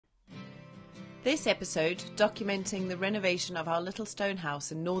This episode, documenting the renovation of our little stone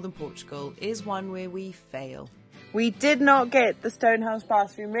house in northern Portugal, is one where we fail. We did not get the stone house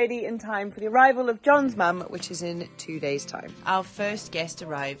bathroom ready in time for the arrival of John's mum, which is in 2 days' time. Our first guest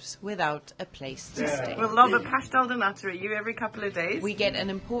arrives without a place to stay. We'll lob a pastel de nata at you every couple of days. We get an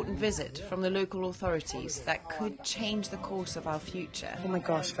important visit from the local authorities that could change the course of our future. Oh my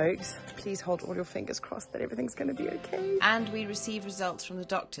gosh, folks, please hold all your fingers crossed that everything's going to be okay. And we receive results from the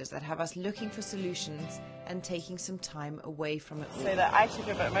doctors that have us looking for solutions and taking some time away from it all. So that I should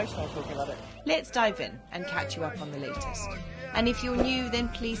be a bit emotional talking about it. Let's dive in and catch you up on the latest. And if you're new, then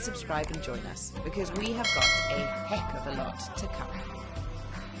please subscribe and join us, because we have got a heck of a lot to come.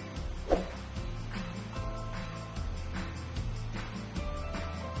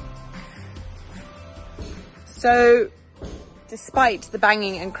 So, despite the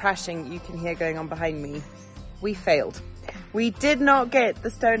banging and crashing you can hear going on behind me, we failed. We did not get the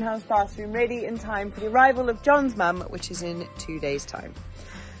stone house bathroom ready in time for the arrival of John's mum, which is in 2 days' time.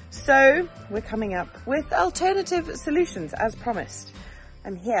 So, we're coming up with alternative solutions, as promised.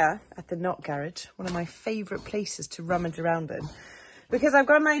 I'm here at the Knot Garage, one of my favourite places to rummage around in, because I've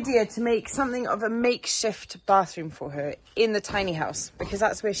got an idea to make something of a makeshift bathroom for her in the tiny house, because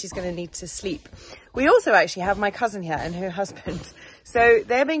that's where she's going to need to sleep. We also actually have my cousin here and her husband. So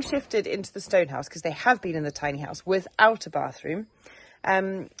they're being shifted into the stone house because they have been in the tiny house without a bathroom.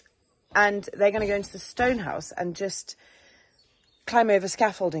 And they're going to go into the stone house and just climb over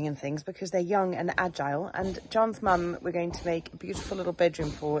scaffolding and things because they're young and agile. And John's mum, we're going to make a beautiful little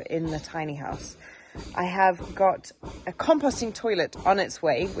bedroom for in the tiny house. I have got a composting toilet on its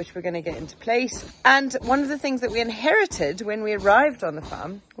way, which we're going to get into place. And one of the things that we inherited when we arrived on the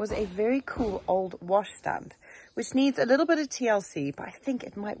farm was a very cool old washstand, which needs a little bit of TLC, but I think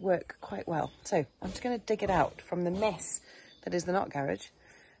it might work quite well. So I'm just going to dig it out from the mess that is the Knot Garage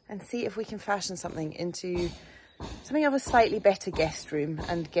and see if we can fashion something into something of a slightly better guest room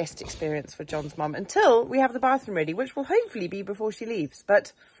and guest experience for John's mum until we have the bathroom ready, which will hopefully be before she leaves.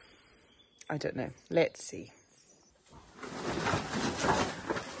 But I don't know. Let's see.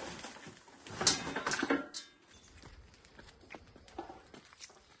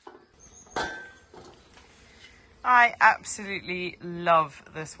 I absolutely love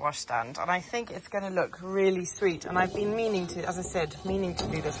this washstand, and I think it's going to look really sweet. And I've been meaning to, as I said, meaning to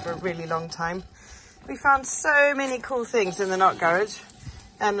do this for a really long time. We found so many cool things in the Knot Garage,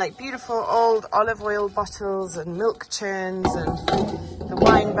 like beautiful old olive oil bottles and milk churns and the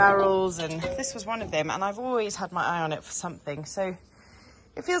wine barrels, and this was one of them, and I've always had my eye on it for something, so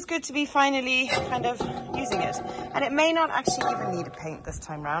it feels good to be finally kind of using it. And it may not actually even need a paint this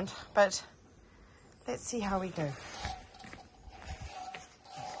time round, but let's see how we go.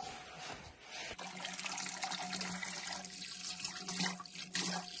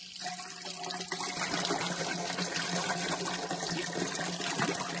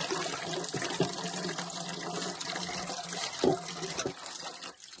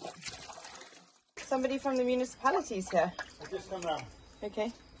 Somebody from the municipality's here. I've just come round.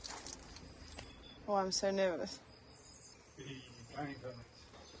 Okay. Oh, I'm so nervous.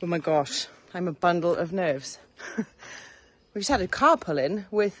 Oh my gosh, I'm a bundle of nerves. We just had a car pull in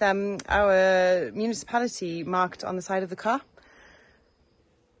with our municipality marked on the side of the car.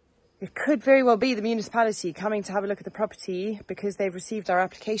 It could very well be the municipality coming to have a look at the property because they've received our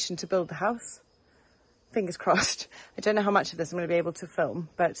application to build the house. Fingers crossed. I don't know how much of this I'm going to be able to film,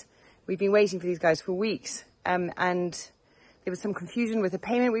 but we've been waiting for these guys for weeks, and there was some confusion with the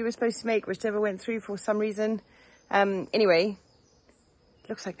payment we were supposed to make, which never went through for some reason. Anyway,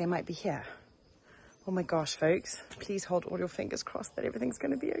 looks like they might be here. Oh my gosh, folks, please hold all your fingers crossed that everything's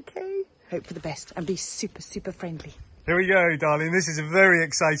going to be okay. Hope for the best and be super, super friendly. Here we go, darling. This is a very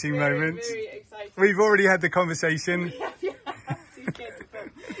exciting moment. Very exciting. We've already had the conversation.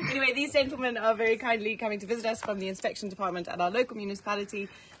 Anyway, these gentlemen are very kindly coming to visit us from the inspection department at our local municipality,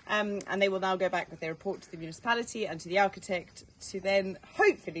 and they will now go back with their report to the municipality and to the architect to then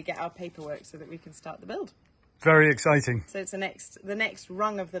hopefully get our paperwork so that we can start the build. Very exciting. So it's the next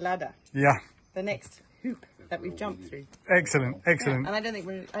rung of the ladder. Yeah. The next hoop that we've jumped through. Excellent, excellent. Yeah, and I don't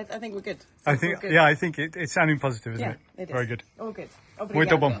think I think we're good. I think, yeah, I think it's sounding positive, isn't Yeah, it? it is. Very good. All good.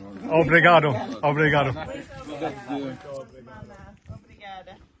 Muito bom. Obrigado. Obrigado. Obrigada.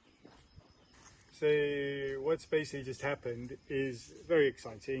 So what's basically just happened is very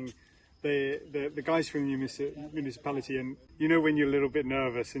exciting. The guys from the municipality, and you know when you're a little bit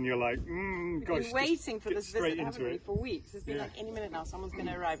nervous and you're like, gosh, We've been waiting for this visit, haven't we, it. for weeks. It's been like any minute now someone's going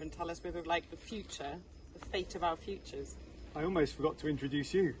to arrive and tell us whether like the future, the fate of our futures. I almost forgot to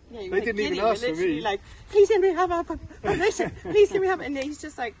introduce you. Yeah, you they didn't even ask for me. Like, please can we have our permission? Please can we have it? And he's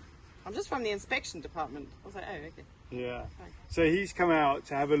just like, I'm just from the inspection department. I was like, oh, okay. Yeah. So he's come out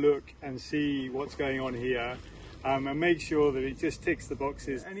to have a look and see what's going on here, and make sure that it just ticks the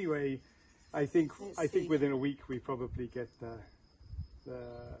boxes. Anyway, I think within a week we probably get the.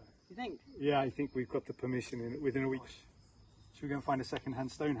 You think? Yeah, I think we've got the permission within a week. Should we go and find a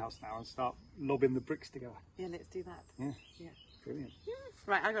second-hand stone house now and start lobbing the bricks together? Yeah, let's do that. Yeah. Yeah. Brilliant. Yeah.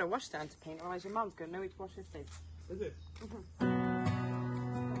 Right, I got a washstand to paint, otherwise your mum's going to know which wash this is. Is it?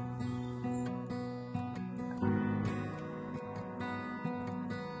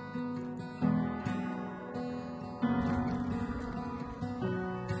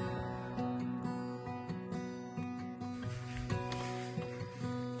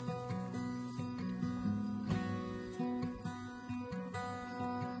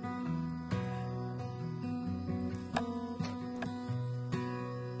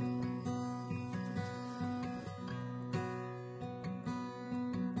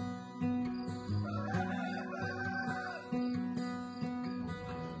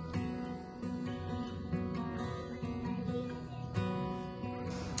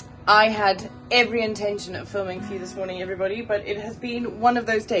 I had every intention of filming for you this morning, everybody, but it has been one of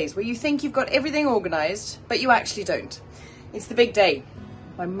those days where you think you've got everything organised, but you actually don't. It's the big day.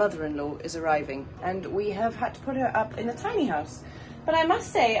 My mother-in-law is arriving, and we have had to put her up in a tiny house. But I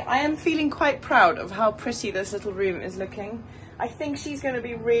must say, I am feeling quite proud of how pretty this little room is looking. I think she's going to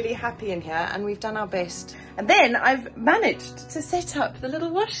be really happy in here, and we've done our best. And then I've managed to set up the little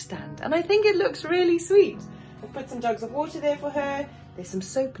washstand, and I think it looks really sweet. I've put some jugs of water there for her. There's some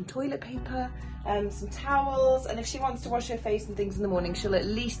soap and toilet paper, some towels, and if she wants to wash her face and things in the morning, she'll at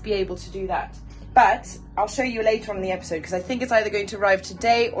least be able to do that. But I'll show you later on in the episode, because I think it's either going to arrive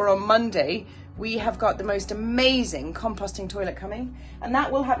today or on Monday. We have got the most amazing composting toilet coming, and that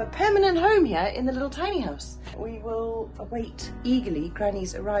will have a permanent home here in the little tiny house. We will await eagerly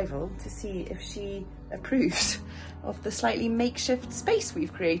Granny's arrival to see if she approves of the slightly makeshift space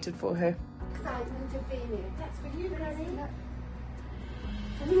we've created for her. Excitement of being here. That's for you, Granny.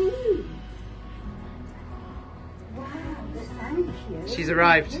 Wow, thank you. She's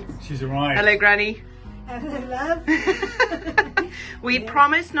arrived. She's arrived. Hello, Granny. Hello, love. We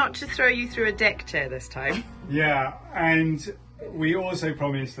promised not to throw you through a deck chair this time. Yeah, and we also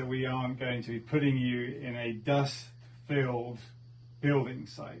promised that we aren't going to be putting you in a dust-filled building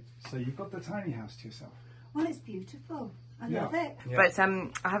site. So you've got the tiny house to yourself. Well, it's beautiful. I love it. Yeah. But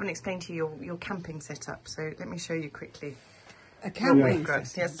I haven't explained to you your camping setup, so let me show you quickly. A camping.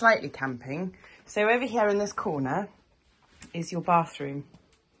 Yeah, slightly camping. So over here in this corner is your bathroom.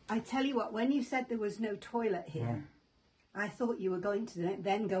 I tell you what, when you said there was no toilet here, I thought you were going to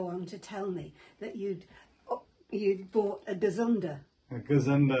then go on to tell me that you'd bought a gazunder. A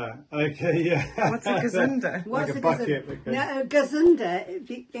gazunder. Okay, yeah. What's a gazunder? Like a bucket. No, a gazunder,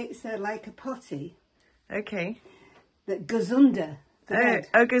 it's like a potty. Okay. That goes under the bed.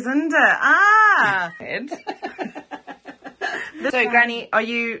 Oh, goes under. Ah! So, Granny, are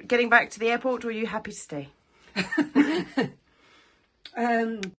you getting back to the airport or are you happy to stay?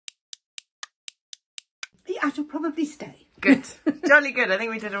 I shall probably stay. Good. Jolly good. I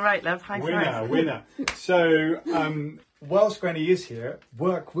think we did all right, love. High five. Winner. So, whilst Granny is here,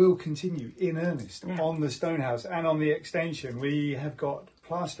 work will continue in earnest on the Stonehouse and on the extension. We have got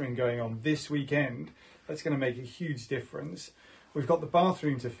plastering going on this weekend. That's going to make a huge difference. We've got the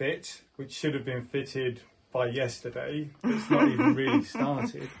bathroom to fit, which should have been fitted by yesterday. It's not even really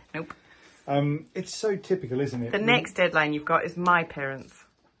started. Nope. It's so typical, isn't it? The next deadline you've got is my parents.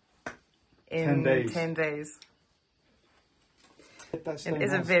 In 10 days. 10 days. It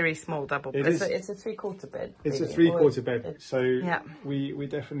is a very small double bed. It's a three-quarter bed. It's really. a three-quarter bed. So yeah. we're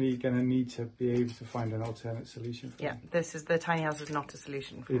definitely going to need to be able to find an alternate solution for them. The tiny house is not a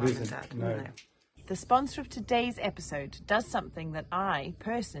solution for Mum and Dad. No. The sponsor of today's episode does something that I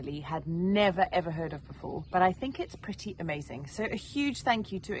personally had never ever heard of before, but I think it's pretty amazing. So a huge thank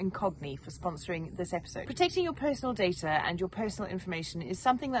you to Incogni for sponsoring this episode. Protecting your personal data and your personal information is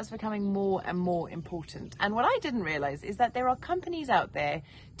something that's becoming more and more important. And what I didn't realize is that there are companies out there,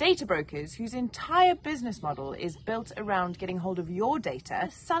 data brokers, whose entire business model is built around getting hold of your data,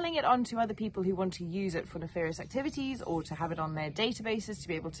 selling it on to other people who want to use it for nefarious activities or to have it on their databases to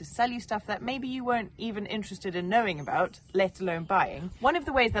be able to sell you stuff that maybe you weren't even interested in knowing about, let alone buying. One of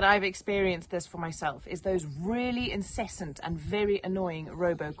the ways that I've experienced this for myself is those really incessant and very annoying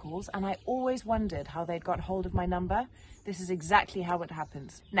robocalls, and I always wondered how they'd got hold of my number. This is exactly how it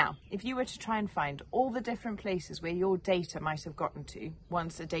happens. Now, if you were to try and find all the different places where your data might have gotten to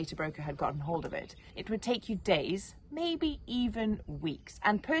once a data broker had gotten hold of it, it would take you days, maybe even weeks.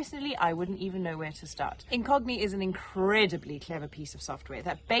 And personally, I wouldn't even know where to start. Incogni is an incredibly clever piece of software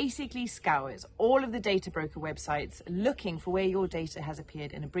that basically scours all of the data broker websites looking for where your data has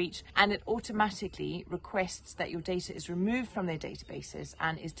appeared in a breach, and it automatically requests that your data is removed from their databases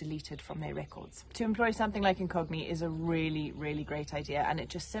and is deleted from their records. To employ something like Incogni is a really, really great idea, and it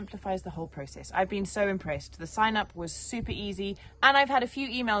just simplifies the whole process. I've been so impressed. The sign up was super easy, and I've had a few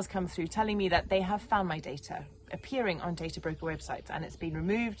emails come through telling me that they have found my data appearing on data broker websites and it's been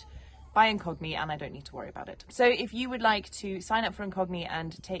removed by Incogni and I don't need to worry about it. So if you would like to sign up for Incogni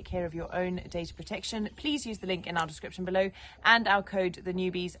and take care of your own data protection, please use the link in our description below and our code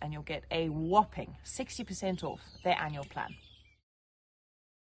TheNewbys, and you'll get a whopping 60% off their annual plan.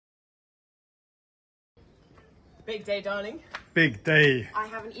 Big day, darling. Big day. I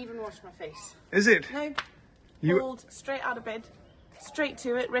haven't even washed my face. Is it? No. You- Pulled straight out of bed, straight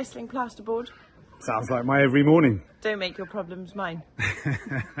to it, wrestling plasterboard. Sounds like my every morning. Don't make your problems mine.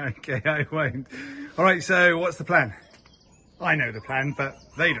 Okay, I won't. All right, so what's the plan? I know the plan, but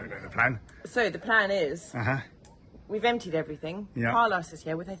they don't know the plan. So the plan is, we've emptied everything. Yeah. Carlos is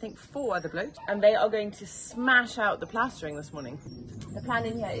here with I think 4 other blokes, and they are going to smash out the plastering this morning. The plan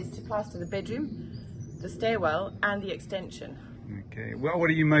in here is to plaster the bedroom, the stairwell and the extension. Okay, well, what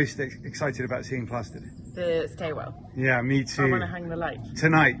are you most excited about seeing plastered? The stairwell. Yeah, me too. I want to hang the light.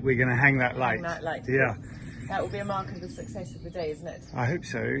 Tonight we're going to hang that light. Hang that light. Yeah. That will be a mark of the success of the day, isn't it? I hope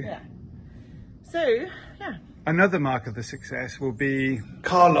so. Yeah. So, yeah. Another mark of the success will be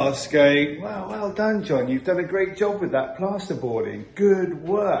Carlos going, wow, well done, John. You've done a great job with that plasterboarding. Good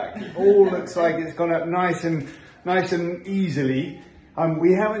work. All looks like it's gone up nice and easily.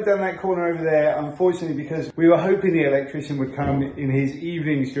 We haven't done that corner over there, unfortunately, because we were hoping the electrician would come in his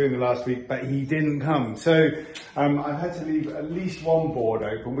evenings during the last week, but he didn't come. So I've had to leave at least one board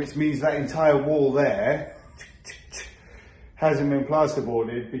open, which means that entire wall there hasn't been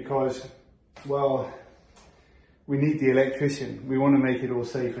plasterboarded because, well, we need the electrician. We want to make it all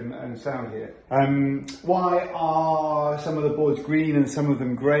safe and sound here. Why are some of the boards green and some of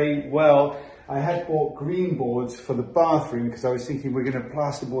them grey? Well, I had bought green boards for the bathroom because I was thinking we're going to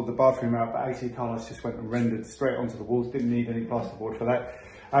plasterboard the bathroom out, but actually Carlos just went and rendered straight onto the walls. Didn't need any plasterboard for that.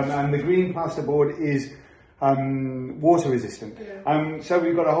 And the green plasterboard is water resistant. So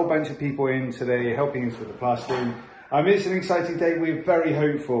we've got a whole bunch of people in today helping us with the plastering. It's an exciting day. We're very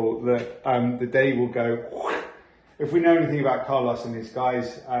hopeful that the day will go. If we know anything about Carlos and his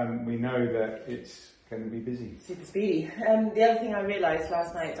guys, we know that it's going to be busy. Super speedy. The other thing I realised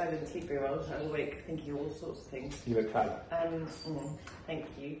last night, I didn't sleep very well. I was awake thinking all sorts of things. You look fat. And, thank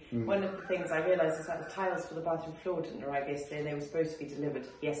you. One of the things I realised is that the tiles for the bathroom floor didn't arrive yesterday and they were supposed to be delivered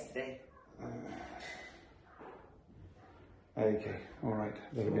yesterday. Okay, all right.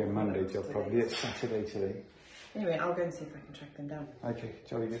 That'll be a Monday job probably. It's Saturday today. Anyway, I'll go and see if I can track them down. Okay,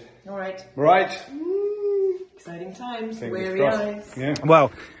 jolly good. All right. Right. Exciting times. Fingers Weary crossed. eyes. Yeah.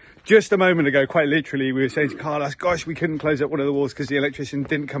 Well, just a moment ago, quite literally, we were saying to Carlos, gosh, we couldn't close up one of the walls because the electrician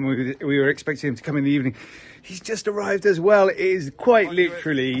didn't come. We were expecting him to come in the evening. He's just arrived as well. It is quite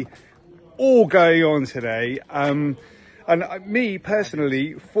literally all going on today. And me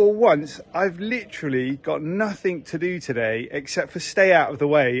personally, for once, I've literally got nothing to do today except for stay out of the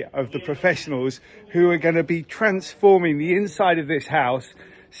way of the professionals who are going to be transforming the inside of this house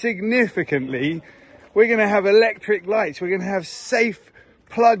significantly. We're going to have electric lights. We're going to have safe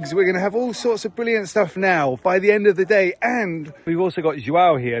plugs. We're going to have all sorts of brilliant stuff now by the end of the day. And we've also got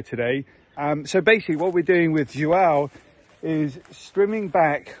Joao here today. So basically what we're doing with Joao is trimming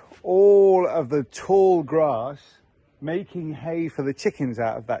back all of the tall grass, making hay for the chickens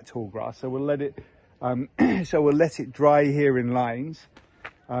out of that tall grass. So we'll let it dry here in lines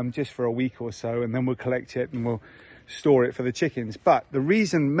just for a week or so, and then we'll collect it and we'll store it for the chickens. But the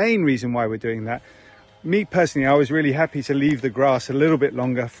main reason why we're doing that, me personally, I was really happy to leave the grass a little bit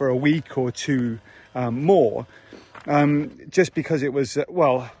longer for a week or two more, just because it was,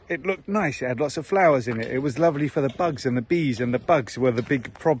 it looked nice. It had lots of flowers in it. It was lovely for the bugs and the bees, and the bugs were the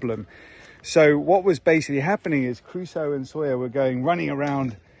big problem. So what was basically happening is Crusoe and Sawyer were running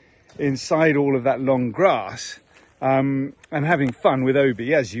around inside all of that long grass and having fun with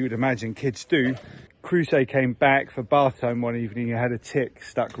Obi, as you would imagine kids do. Crusoe came back for bath time one evening and had a tick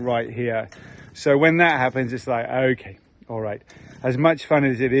stuck right here. So when that happens, it's like, okay, all right. As much fun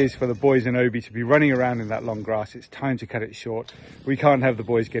as it is for the boys and Obi to be running around in that long grass, it's time to cut it short. We can't have the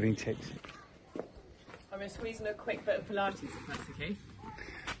boys getting ticks. I'm going to squeeze in a quick bit of Pilates if that's okay.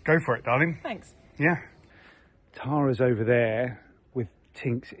 Go for it, darling. Thanks. Yeah. Tara's over there with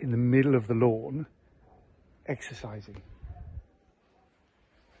Tinks in the middle of the lawn, exercising.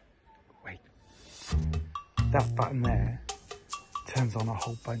 Wait, that button there turns on a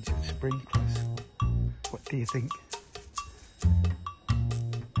whole bunch of sprinklers. What do you think?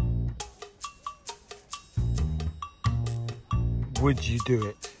 Would you do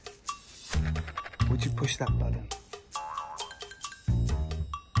it? Would you push that button?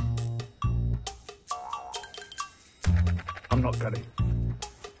 I'm not gonna.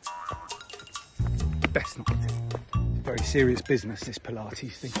 Best not to. It's very serious business, this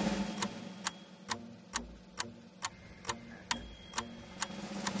Pilates thing.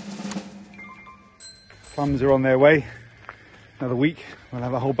 Plums are on their way. Another week, we'll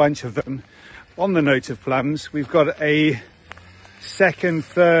have a whole bunch of them. On the note of plums, we've got a second,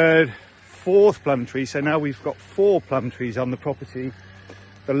 third, fourth plum tree. So now we've got 4 plum trees on the property.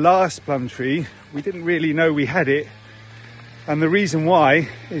 The last plum tree, we didn't really know we had it. And the reason why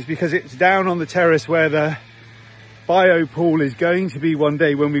is because it's down on the terrace where the bio pool is going to be one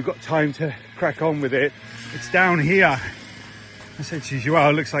day when we've got time to crack on with it. It's down here. I said to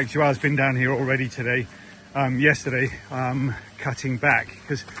Joao, it looks like Joao's been down here already today. Yesterday, cutting back,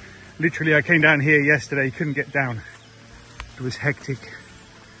 because literally I came down here yesterday, couldn't get down. It was hectic.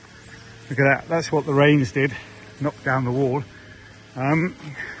 Look at that, that's what the rains did, knocked down the wall.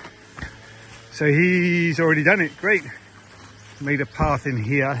 So he's already done it, great. Made a path in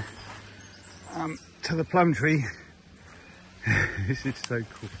here to the plum tree. This is so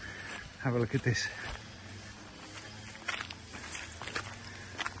cool. Have a look at this.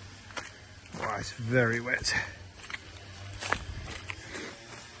 Wow, it's very wet.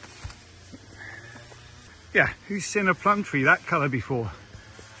 Yeah, who's seen a plum tree that colour before?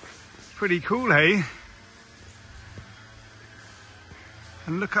 Pretty cool, hey?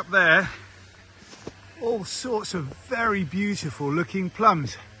 And look up there, all sorts of very beautiful looking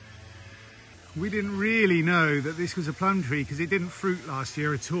plums. We didn't really know that this was a plum tree because it didn't fruit last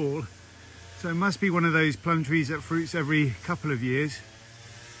year at all. So it must be one of those plum trees that fruits every couple of years.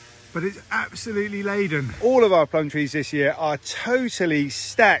 But it's absolutely laden. All of our plum trees this year are totally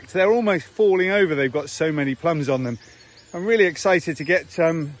stacked. They're almost falling over. They've got so many plums on them. I'm really excited to get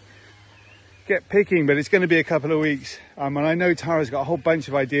picking, but it's going to be a couple of weeks. And I know Tara's got a whole bunch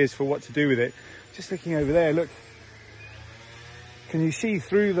of ideas for what to do with it. Just looking over there, look. Can you see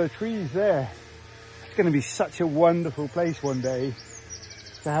through the trees there? It's going to be such a wonderful place one day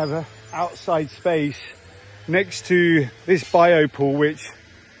to have an outside space next to this bio pool, which,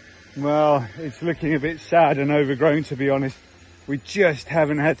 well, it's looking a bit sad and overgrown, to be honest. We just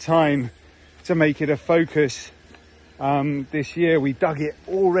haven't had time to make it a focus this year. We dug it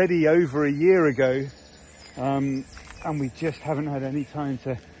already over a year ago, and we just haven't had any time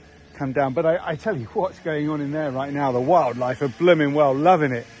to come down. But I tell you what's going on in there right now. The wildlife are blooming well,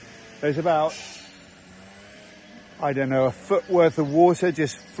 loving it. There's about, I don't know, a foot worth of water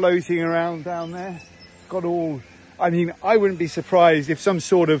just floating around down there. Got all, I mean, I wouldn't be surprised if some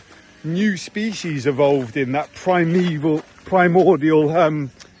sort of new species evolved in that primordial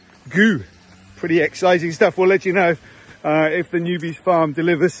goo. Pretty exciting stuff. We'll let you know if the Newbys farm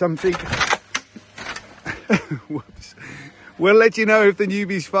delivers something. Whoops. We'll let you know if the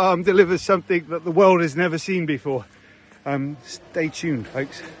Newbys farm delivers something that the world has never seen before. Stay tuned,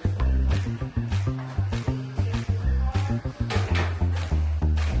 folks.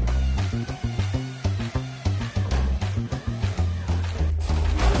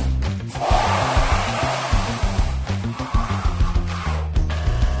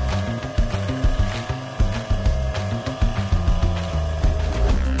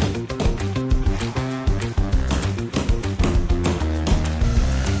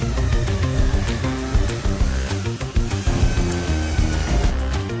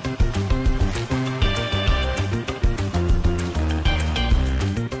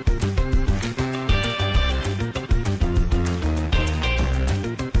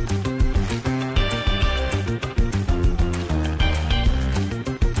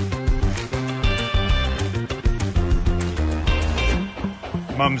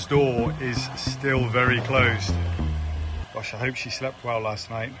 Mum's door is still very closed. Gosh, I hope she slept well last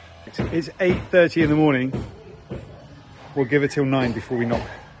night. It's 8:30 in the morning. We'll give it till 9 before we knock.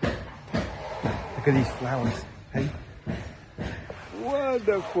 Look at these flowers, hey?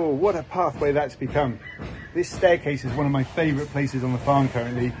 Wonderful, what a pathway that's become. This staircase is one of my favourite places on the farm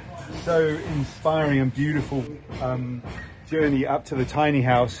currently. So inspiring and beautiful journey up to the tiny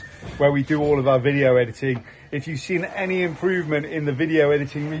house where we do all of our video editing. If you've seen any improvement in the video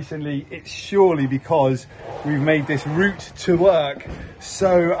editing recently, it's surely because we've made this route to work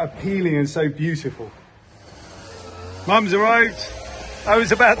so appealing and so beautiful. Mum's arrived. I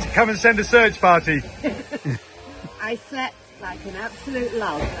was about to come and send a search party. I slept like an absolute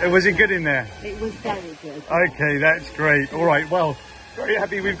log. Was it good in there? It was very good. Okay, that's great. All right, well, very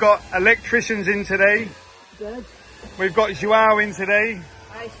happy. We've got electricians in today. Good. We've got Joao in today.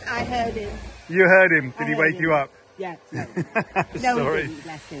 I heard him. You heard him. Did he wake you up? Yeah. No, Sorry. he didn't,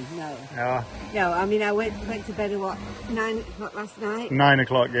 bless him. No. Yeah. No, I mean, I went to bed at what, 9 o'clock last night? 9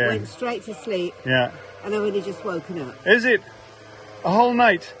 o'clock, yeah. Went straight to sleep. Yeah. And I've only just woken up Is it? A whole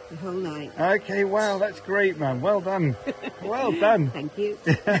night? the whole night. Okay, wow, that's great, man. Well done. Well done. Thank you.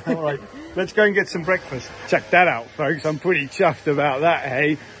 All right, let's go and get some breakfast. Check that out, folks. I'm pretty chuffed about that,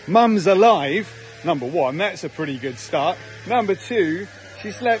 hey? Mum's alive. Number one, that's a pretty good start. Number two,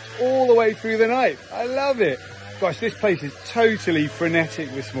 she slept all the way through the night. I love it. Gosh, this place is totally frenetic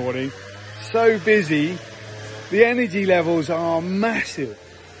this morning. So busy. The energy levels are massive.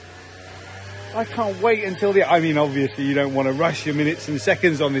 I can't wait until I mean, obviously you don't want to rush your minutes and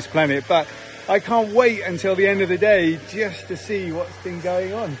seconds on this planet, but I can't wait until the end of the day just to see what's been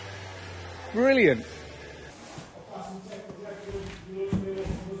going on. Brilliant.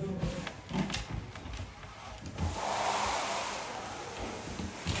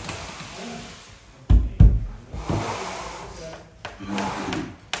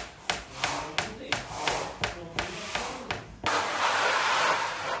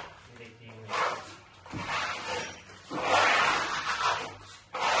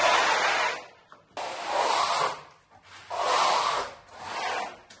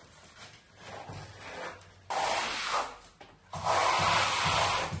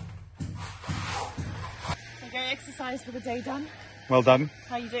 Exercise for the day done. Well done.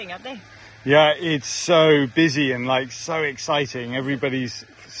 How are you doing out there? Yeah, it's so busy and like so exciting. Everybody's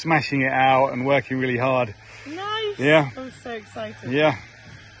smashing it out and working really hard. Nice. Yeah. I'm so excited. Yeah.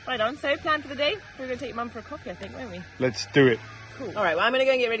 Right on. So, plan for the day. We're going to take Mum for a coffee, I think, won't we? Let's do it. Cool. All right. Well, I'm going to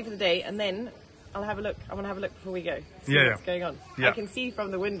go and get ready for the day, and then I'll have a look. I want to have a look before we go. See what's going on. Yeah. I can see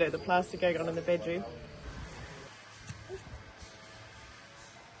from the window the plaster going on in the bedroom.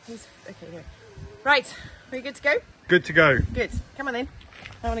 Okay. Go. Right. Are you good to go? Good to go. Good. Come on then.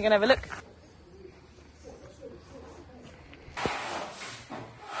 I want to go and have a look.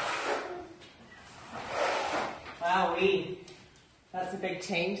 Wowee. That's a big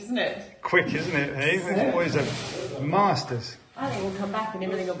change, isn't it? Quick, isn't it? Hey, the boys are masters. I think we'll come back and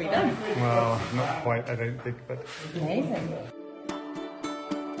everything will be done. Well, not quite, I don't think, but Amazing.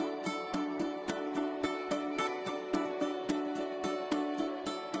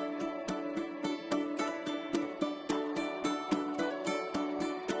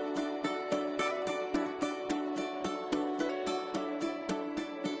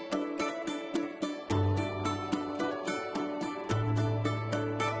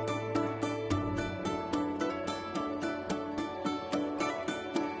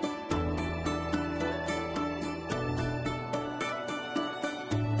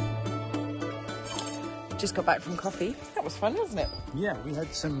 Just got back from coffee. That was fun, wasn't it? yeah, we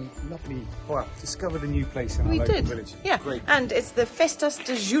had some lovely, well, discovered a new place in our We local did. village. Yeah. Great. And it's the Festas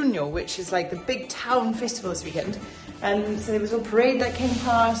de Junho, which is like the big town festival this weekend. And so there was a parade that came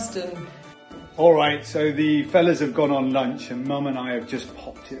past and... All right, so the fellas have gone on lunch and Mum and I have just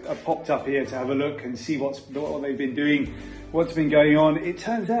popped up here to have a look and see what they've been doing, what's been going on. It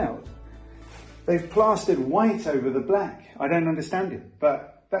turns out they've plastered white over the black. I don't understand it,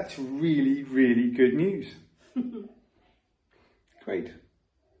 but that's really, really good news. Great.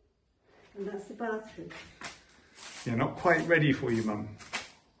 And that's the bathroom. Yeah, not quite ready for you, Mum.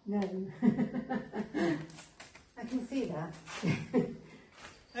 No. I can see that.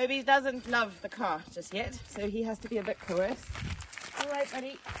 Toby doesn't love the car just yet, so he has to be a bit coerced. All right,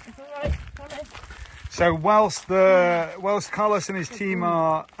 buddy. It's all right. Come on. So whilst Carlos and his team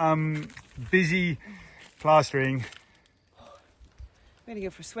are busy plastering, We're going to go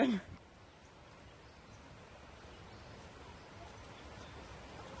for a swim.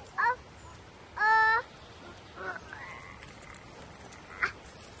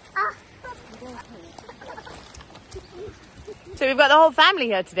 So we've got the whole family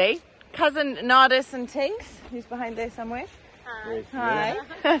here today. Cousin Nardis and Tinks, who's behind there somewhere. Hi.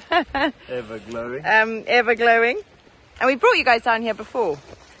 Ever glowing. Ever glowing. And we brought you guys down here before.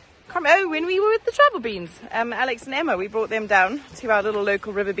 When we were with the Travel Beans. Alex and Emma, we brought them down to our little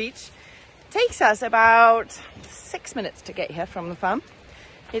local river beach. Takes us about 6 minutes to get here from the farm.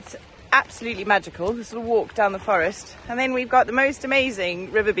 It's absolutely magical, this little walk down the forest. And then we've got the most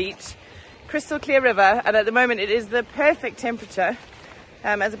amazing river beach, crystal clear river, and at the moment it is the perfect temperature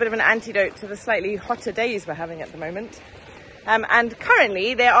as a bit of an antidote to the slightly hotter days we're having at the moment. And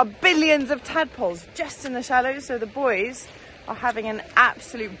currently there are billions of tadpoles just in the shallows, so the boys are having an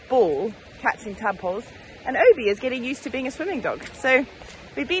absolute ball catching tadpoles, and Obi is getting used to being a swimming dog. So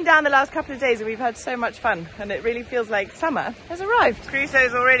we've been down the last couple of days and we've had so much fun, and it really feels like summer has arrived.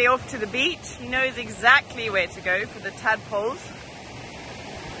 Crusoe's already off to the beach. He knows exactly where to go for the tadpoles.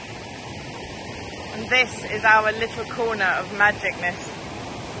 And this is our little corner of magicness.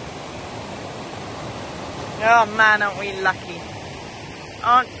 Oh man, aren't we lucky?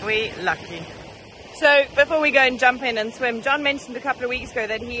 Aren't we lucky? So before we go and jump in and swim, John mentioned a couple of weeks ago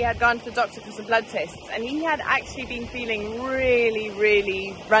that he had gone to the doctor for some blood tests, and he had actually been feeling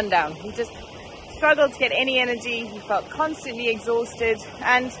really run down. He just struggled to get any energy. He felt constantly exhausted,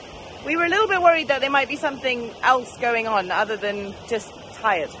 and we were a little bit worried that there might be something else going on other than just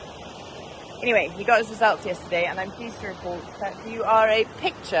tired. Anyway, he got his results yesterday, and I'm pleased to report that you are a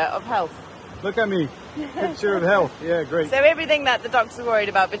picture of health. Look at me, picture of health. Yeah, great. So everything that the doctors were worried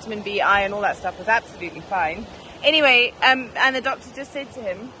about, vitamin B, iron, all that stuff, was absolutely fine. Anyway, and the doctor just said to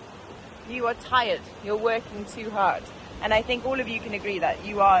him, you are tired, you're working too hard. And I think all of you can agree that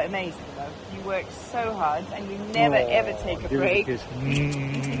you are amazing, though. You work so hard and you never ever take a break.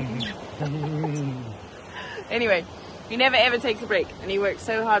 Anyway, he never ever takes a break, and he works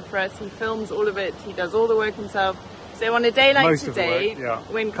so hard for us. He films all of it, he does all the work himself. So on a day like today,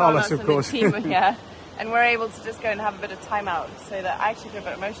 when Carlos and the team are here, and we're able to just go and have a bit of time out, so that I actually feel a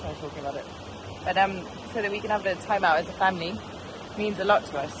bit emotional talking about it, but so that we can have a bit of time out as a family, means a lot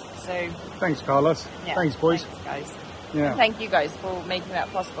to us. So thanks, Carlos. Yeah, thanks, boys. Thanks, guys. Yeah. And thank you guys for making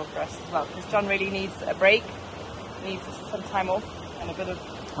that possible for us as well, because John really needs a break, needs some time off and a bit of.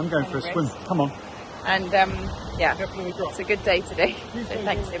 I'm going for a swim. Come on. And yeah, it's a good day today. So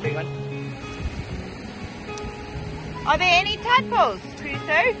thanks everyone. Are there any tadpoles,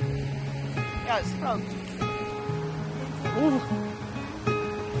 Crusoe? Yeah, it's frogs.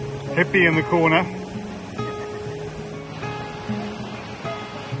 Hippie in the corner.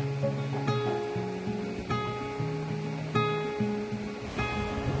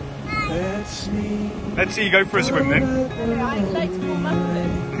 Let's see you go for a swim then. Yeah, I'd like to warm up a bit.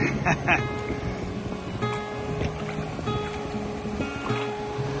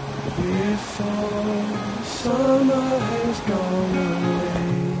 Before summer has gone away,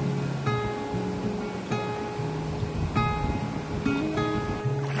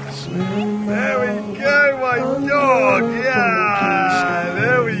 swim There we go, my dog. Yeah,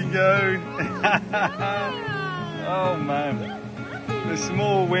 there we go. Oh man, the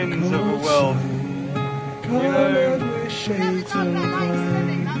small winds of the world. You know,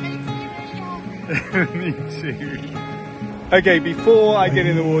 me too. Okay, before I get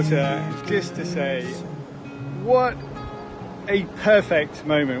in the water, just to say, what a perfect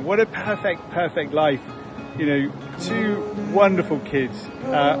moment, what a perfect life. You know, two wonderful kids,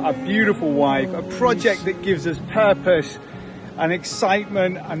 a beautiful wife, a project that gives us purpose and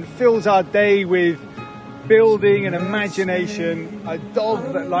excitement and fills our day with building and imagination, a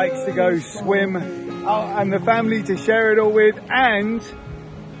dog that likes to go swim, and the family to share it all with, and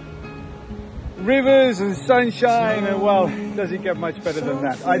rivers and sunshine, and well, does it get much better than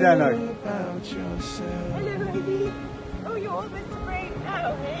that? I don't know. Hello, baby. Oh, you're all Mr. Brave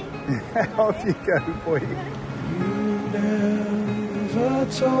now, eh? Off you go, boy. You never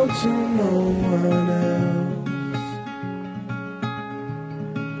told to no one else.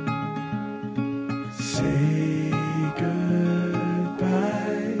 Say goodbye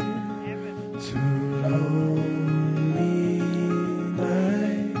to lonely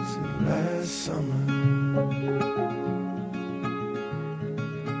nights of last summer.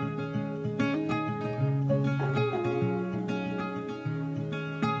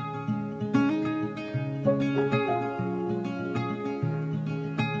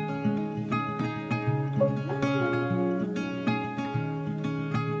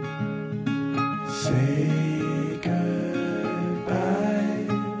 Say goodbye,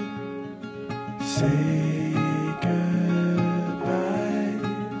 say goodbye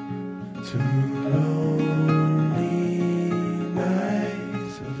to lonely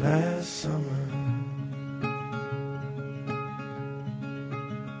nights of last summer.